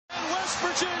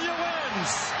West Virginia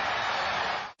wins.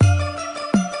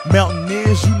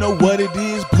 Mountaineers, you know what it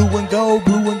is. Blue and gold,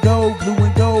 blue and gold, blue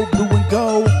and gold, blue and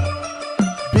gold.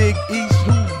 Big East,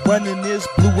 who running this?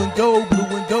 Blue and gold, blue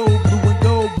and gold, blue and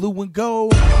gold, blue and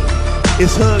gold.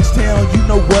 It's Hugstown, you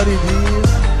know what it is.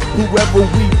 Whoever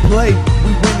we play,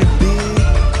 we winning big.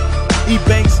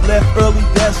 E-Banks left early,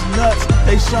 that's nuts.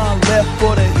 Deshaun left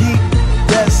for the Heat,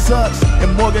 that sucks.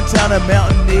 And Morgantown and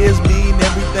Mountaineers mean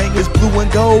everything is blue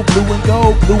and gold, blue and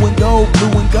gold, blue and gold,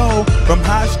 blue and gold. From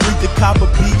High Street to Copper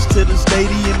Beach to the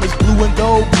stadium, it's blue and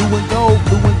gold, blue and gold,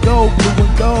 blue and gold, blue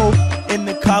and gold. In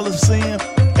the Coliseum,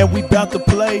 and we bout to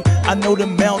play. I know the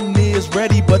Mountaineers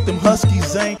ready, but them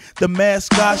Huskies ain't. The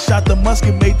mascot shot the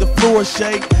musket, made the floor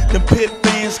shake. Them Pitt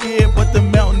fans scared, but the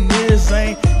Mountaineers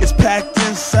ain't. It's packed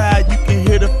inside, you can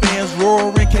hear the fans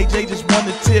roaring. KJ just won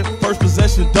the tip, first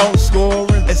possession, don't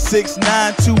scoring. At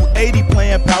 6'9", 280,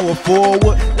 playing power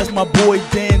forward. That's my boy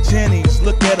Dan Jennings,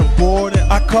 look at him boarding.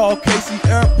 I call Casey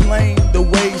Airplane, the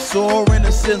way he's soaring.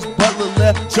 And since Butler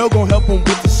left, Joe gon' help him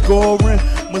with the scoring.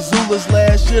 Missoula's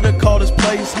last year to call this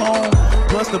place home.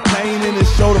 Plus the pain in his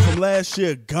shoulder from last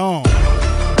year gone.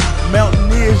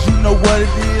 Mountaineers, you know what it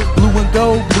is. Blue and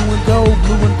gold, blue and gold,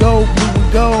 blue and gold, blue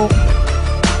and gold.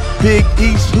 Big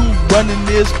East, who running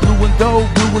this? Blue and gold,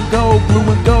 blue and gold,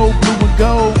 blue and gold, blue and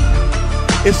gold.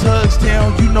 It's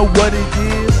Hugstown, you know what it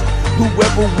is.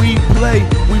 Whoever we play,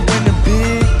 we winning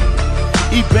big.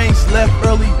 E-Banks left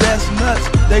early, that's nuts.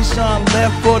 Deshaun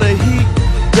left for the Heat,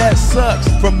 that sucks.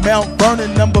 From Mount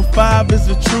Vernon, number 5 is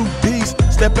a true beast.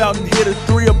 Step out and hit a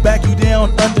three or back you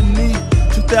down underneath.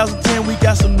 2010, we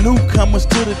got some newcomers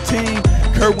to the team.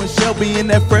 Kerwin Shelby and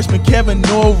that freshman Kevin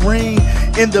Noreen.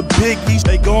 In the Big East,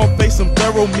 they gon' face some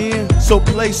thorough men. So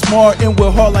play smart and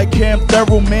with heart like Cam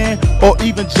Thoroughman or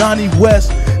even Johnny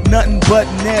West. Nothing but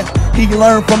net. He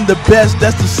learned from the best.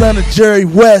 That's the son of Jerry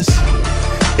West.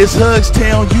 It's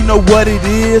Hugstown, you know what it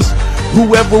is.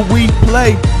 Whoever we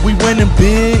play, we winning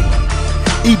big.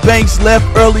 E-Banks left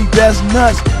early, that's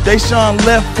nuts. Deshaun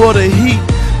left for the Heat,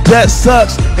 that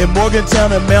sucks. And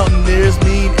Morgantown and Mountaineers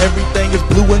mean everything is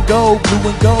blue and gold,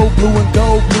 blue and gold, blue and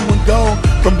gold, blue and gold.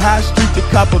 From High Street to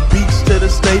Copper Beach to the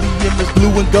stadium, it's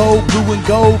blue and gold, blue and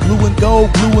gold, blue and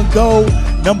gold, blue and gold.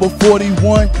 Number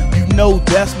 41, you know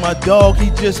that's my dog. He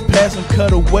just pass and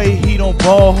cut away, he don't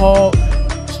ball hog.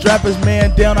 Strap his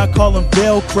man down, I call him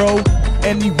Velcro.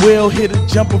 And he will hit a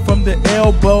jumper from the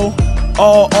elbow.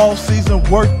 All season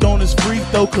worked on his free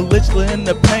throw. Kalichla in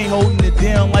the paint, holding it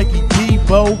down like he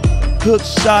Debo. Hook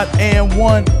shot and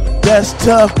one, that's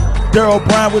tough. Darryl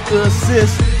Bryan with the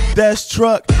assist, that's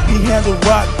truck. He handled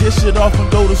rock, dish it off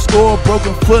and go to score.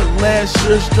 Broken foot last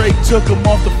year, straight took him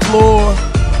off the floor.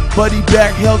 But he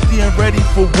back healthy and ready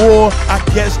for war. I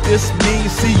guess this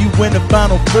means see you in the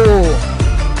Final Four.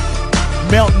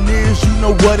 Mountaineers, you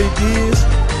know what it is.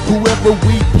 Whoever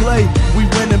we play, we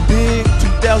winning big.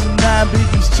 2009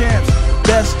 Big East champs,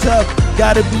 that's tough.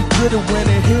 Gotta be good at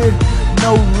winning here,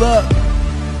 no luck.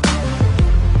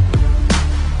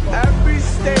 Every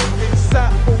state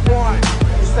except for one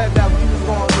said that we